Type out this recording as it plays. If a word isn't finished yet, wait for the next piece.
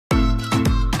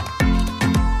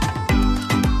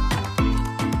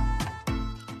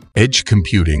Edge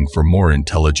computing for more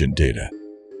intelligent data.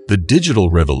 The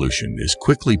digital revolution is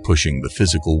quickly pushing the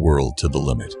physical world to the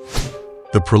limit.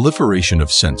 The proliferation of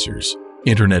sensors,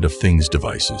 Internet of Things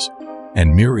devices,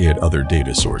 and myriad other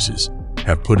data sources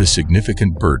have put a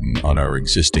significant burden on our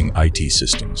existing IT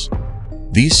systems.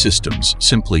 These systems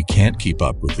simply can't keep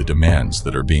up with the demands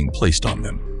that are being placed on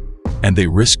them, and they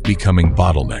risk becoming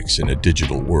bottlenecks in a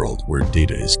digital world where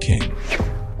data is king.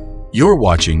 You're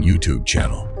watching YouTube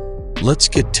channel. Let's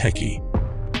get techy.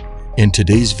 In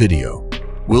today's video,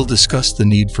 we'll discuss the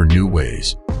need for new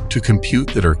ways to compute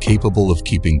that are capable of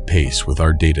keeping pace with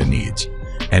our data needs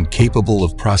and capable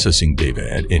of processing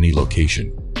data at any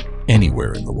location,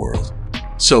 anywhere in the world.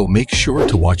 So make sure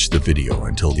to watch the video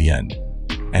until the end.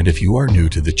 And if you are new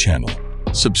to the channel,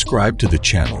 subscribe to the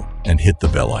channel and hit the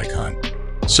bell icon,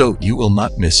 so you will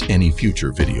not miss any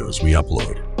future videos we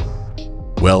upload.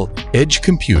 Well, edge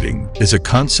computing is a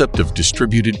concept of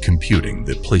distributed computing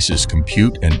that places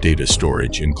compute and data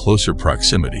storage in closer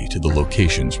proximity to the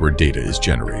locations where data is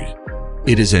generated.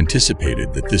 It is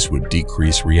anticipated that this would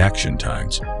decrease reaction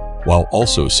times, while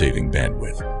also saving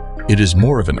bandwidth. It is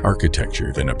more of an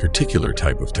architecture than a particular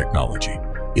type of technology.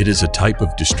 It is a type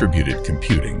of distributed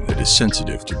computing that is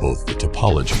sensitive to both the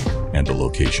topology and the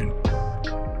location.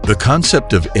 The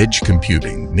concept of edge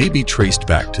computing may be traced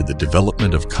back to the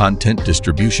development of content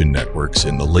distribution networks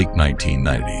in the late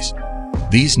 1990s.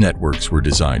 These networks were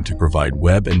designed to provide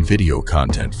web and video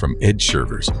content from edge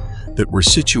servers that were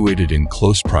situated in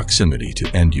close proximity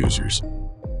to end users.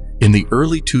 In the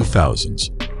early 2000s,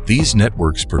 these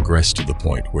networks progressed to the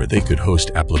point where they could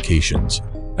host applications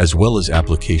as well as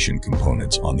application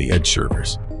components on the edge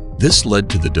servers. This led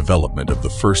to the development of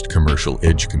the first commercial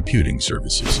edge computing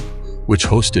services, which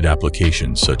hosted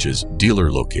applications such as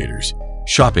dealer locators,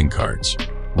 shopping carts,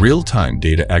 real-time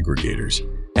data aggregators,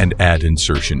 and ad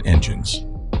insertion engines.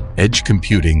 Edge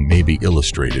computing may be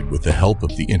illustrated with the help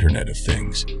of the Internet of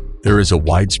Things. There is a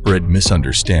widespread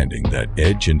misunderstanding that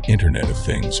edge and Internet of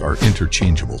Things are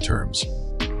interchangeable terms.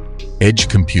 Edge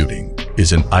computing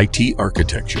is an IT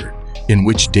architecture in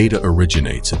which data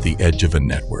originates at the edge of a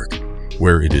network,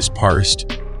 where it is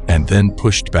parsed and then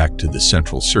pushed back to the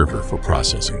central server for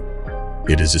processing.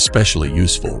 It is especially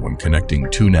useful when connecting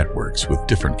two networks with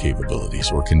different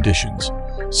capabilities or conditions,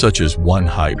 such as one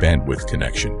high bandwidth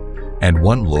connection and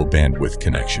one low bandwidth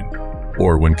connection,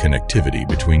 or when connectivity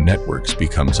between networks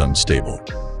becomes unstable.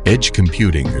 Edge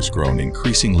computing has grown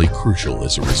increasingly crucial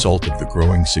as a result of the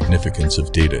growing significance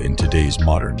of data in today's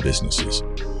modern businesses.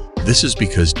 This is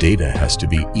because data has to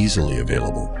be easily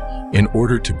available in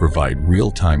order to provide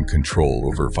real-time control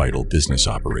over vital business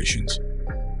operations.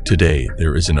 Today,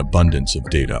 there is an abundance of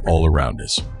data all around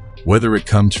us, whether it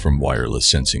comes from wireless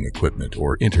sensing equipment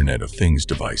or Internet of Things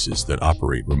devices that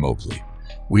operate remotely.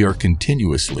 We are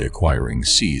continuously acquiring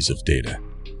seas of data.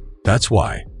 That's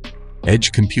why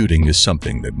edge computing is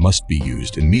something that must be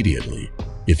used immediately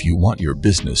if you want your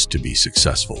business to be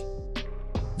successful.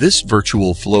 This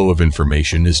virtual flow of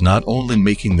information is not only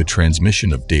making the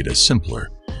transmission of data simpler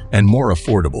and more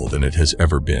affordable than it has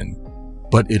ever been,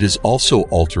 but it is also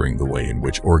altering the way in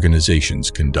which organizations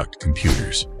conduct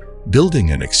computers. Building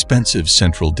an expensive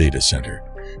central data center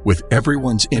with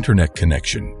everyone's internet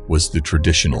connection was the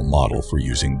traditional model for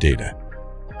using data.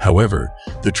 However,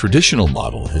 the traditional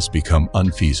model has become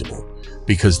unfeasible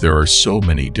because there are so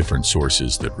many different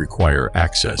sources that require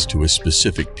access to a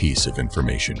specific piece of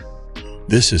information.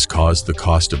 This has caused the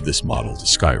cost of this model to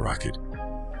skyrocket.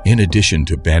 In addition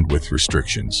to bandwidth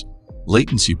restrictions,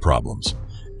 latency problems,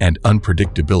 and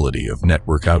unpredictability of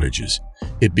network outages,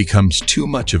 it becomes too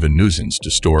much of a nuisance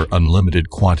to store unlimited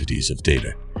quantities of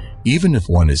data, even if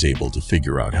one is able to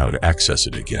figure out how to access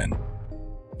it again.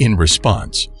 In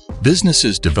response,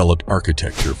 businesses developed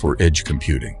architecture for edge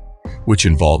computing, which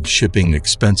involved shipping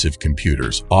expensive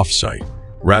computers off-site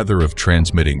rather than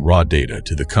transmitting raw data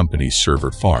to the company's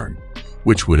server farm,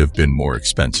 which would have been more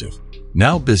expensive.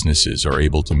 Now businesses are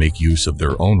able to make use of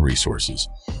their own resources,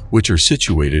 which are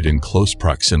situated in close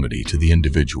proximity to the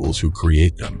individuals who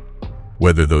create them,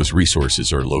 whether those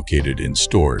resources are located in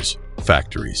stores,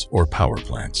 factories, or power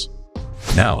plants.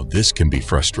 Now, this can be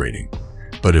frustrating,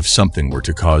 but if something were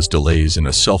to cause delays in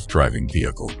a self-driving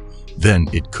vehicle, then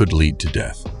it could lead to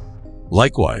death.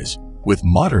 Likewise, with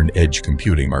modern edge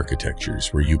computing architectures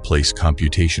where you place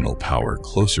computational power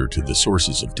closer to the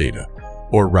sources of data,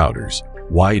 or routers,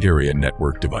 wide area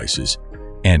network devices,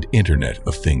 and Internet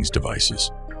of Things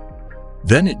devices,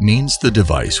 then it means the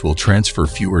device will transfer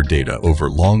fewer data over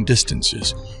long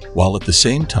distances, while at the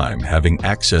same time having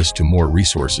access to more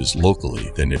resources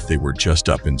locally than if they were just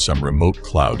up in some remote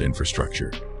cloud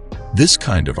infrastructure. This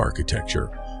kind of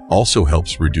architecture also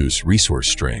helps reduce resource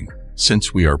strain,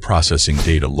 since we are processing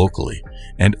data locally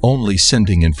and only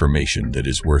sending information that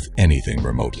is worth anything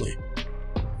remotely.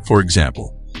 For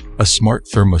example, a smart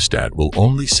thermostat will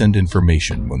only send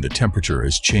information when the temperature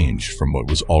has changed from what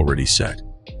was already set.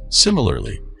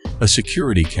 Similarly, a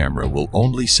security camera will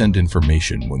only send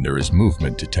information when there is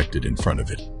movement detected in front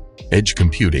of it. Edge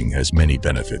computing has many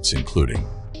benefits, including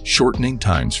shortening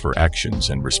times for actions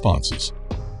and responses,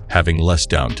 having less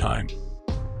downtime,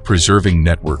 preserving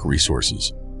network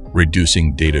resources,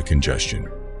 reducing data congestion,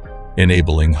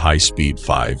 enabling high-speed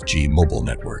 5G mobile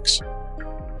networks.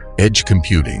 Edge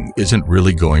computing isn't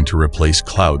really going to replace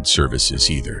cloud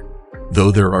services either, though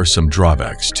there are some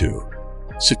drawbacks too.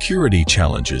 Security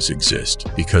challenges exist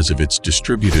because of its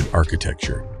distributed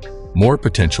architecture, more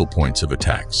potential points of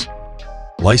attacks.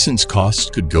 License costs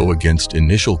could go against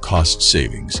initial cost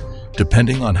savings,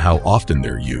 depending on how often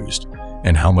they're used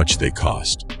and how much they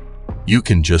cost. You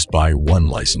can just buy one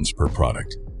license per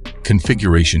product.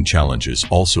 Configuration challenges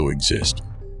also exist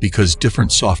because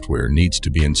different software needs to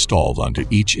be installed onto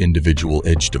each individual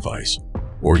edge device,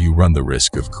 or you run the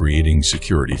risk of creating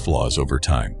security flaws over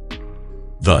time.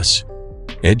 Thus,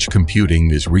 edge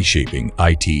computing is reshaping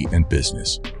IT and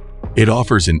business. It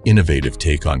offers an innovative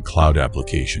take on cloud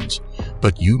applications,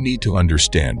 but you need to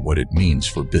understand what it means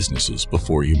for businesses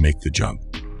before you make the jump.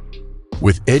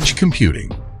 With edge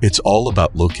computing, it's all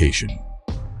about location.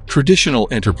 Traditional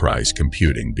enterprise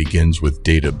computing begins with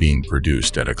data being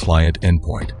produced at a client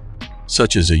endpoint,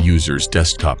 such as a user's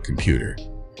desktop computer,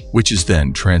 which is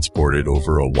then transported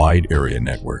over a wide area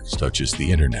network, such as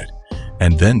the internet,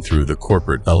 and then through the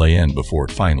corporate LAN before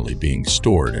finally being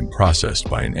stored and processed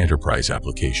by an enterprise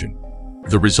application.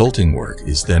 The resulting work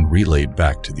is then relayed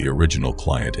back to the original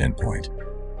client endpoint.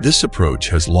 This approach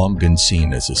has long been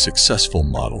seen as a successful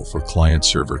model for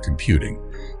client-server computing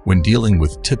when dealing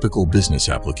with typical business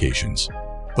applications,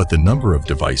 but the number of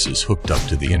devices hooked up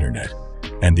to the internet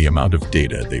and the amount of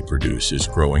data they produce is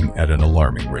growing at an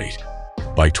alarming rate.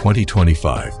 By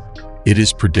 2025, it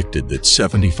is predicted that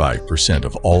 75%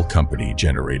 of all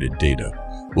company-generated data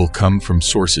will come from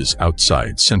sources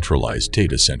outside centralized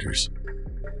data centers.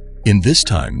 In this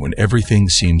time when everything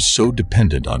seems so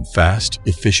dependent on fast,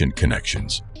 efficient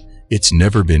connections, it's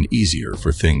never been easier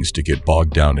for things to get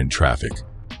bogged down in traffic,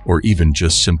 or even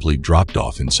just simply dropped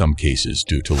off in some cases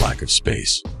due to lack of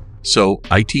space. So,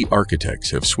 IT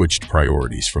architects have switched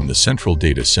priorities from the central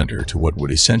data center to what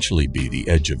would essentially be the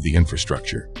edge of the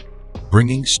infrastructure,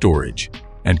 bringing storage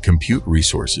and compute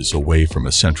resources away from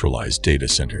a centralized data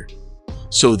center,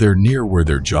 so they're near where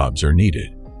their jobs are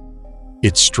needed.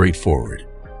 It's straightforward.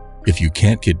 If you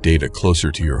can't get data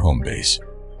closer to your home base,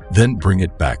 then bring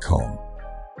it back home.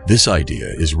 This idea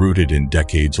is rooted in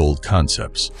decades-old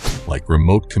concepts like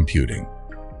remote computing,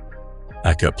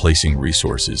 aka placing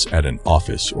resources at an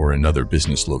office or another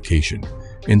business location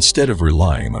instead of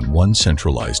relying on one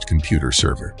centralized computer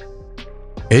server.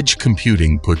 Edge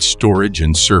computing puts storage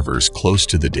and servers close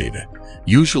to the data,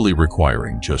 usually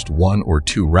requiring just 1 or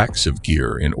 2 racks of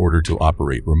gear in order to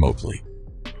operate remotely.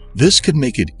 This could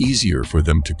make it easier for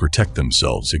them to protect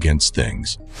themselves against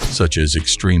things such as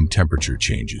extreme temperature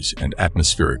changes and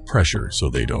atmospheric pressure so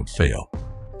they don't fail.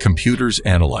 Computers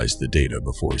analyze the data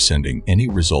before sending any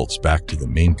results back to the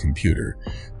main computer,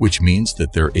 which means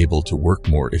that they're able to work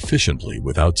more efficiently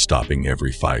without stopping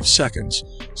every 5 seconds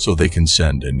so they can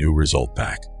send a new result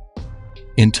back.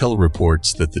 Intel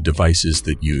reports that the devices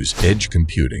that use edge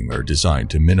computing are designed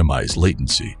to minimize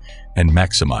latency and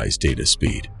maximize data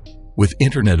speed. With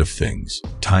Internet of Things,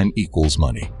 time equals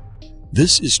money.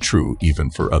 This is true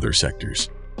even for other sectors.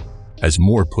 As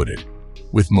Moore put it,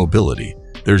 with mobility,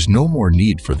 there's no more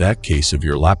need for that case of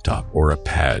your laptop or a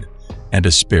pad and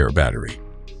a spare battery.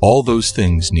 All those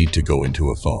things need to go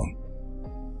into a phone.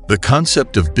 The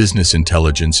concept of business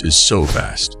intelligence is so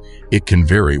vast, it can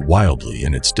vary wildly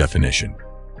in its definition.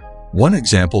 One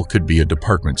example could be a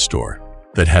department store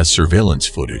that has surveillance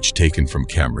footage taken from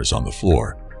cameras on the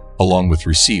floor, along with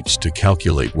receipts to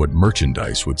calculate what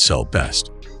merchandise would sell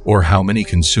best, or how many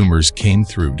consumers came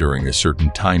through during a certain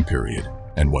time period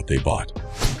and what they bought.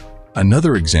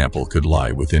 Another example could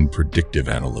lie within predictive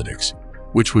analytics,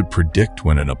 which would predict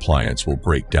when an appliance will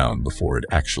break down before it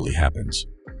actually happens.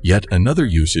 Yet another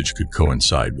usage could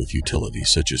coincide with utilities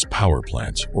such as power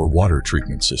plants or water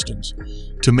treatment systems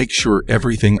to make sure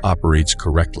everything operates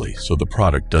correctly so the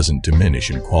product doesn't diminish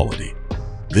in quality.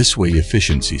 This way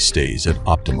efficiency stays at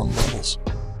optimum levels.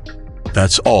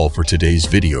 That's all for today's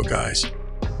video, guys.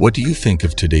 What do you think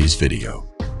of today's video?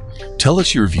 Tell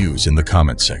us your views in the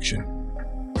comment section.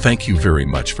 Thank you very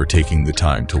much for taking the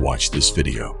time to watch this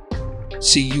video.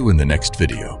 See you in the next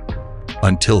video.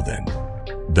 Until then,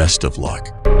 Best of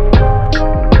luck.